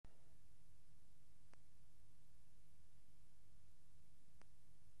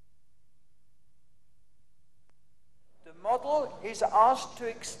model is asked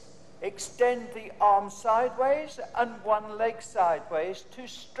to extend the arm sideways and one leg sideways to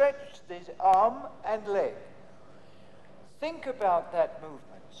stretch the arm and leg. Think about that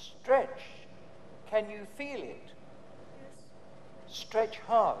movement. Stretch. Can you feel it? Yes. Stretch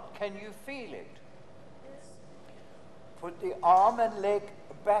hard. Can you feel it? Yes. Put the arm and leg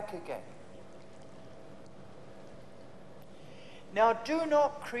back again. Now do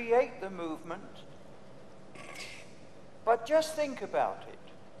not create the movement, but just think about it.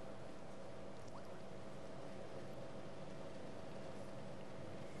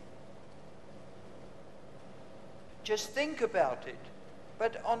 Just think about it,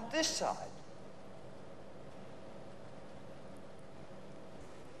 but on this side.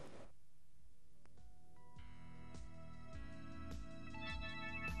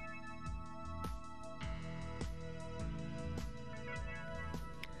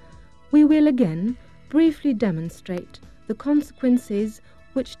 We will again briefly demonstrate the consequences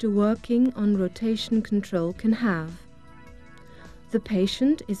which the working on rotation control can have. The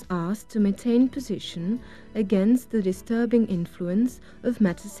patient is asked to maintain position against the disturbing influence of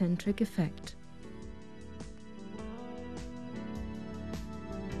metacentric effect.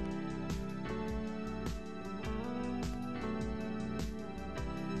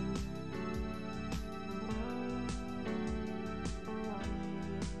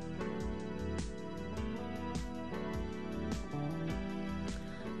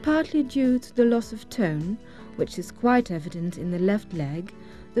 Partly due to the loss of tone, which is quite evident in the left leg,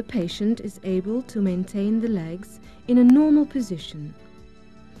 the patient is able to maintain the legs in a normal position.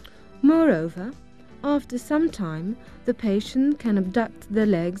 Moreover, after some time, the patient can abduct the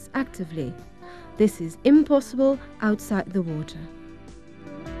legs actively. This is impossible outside the water.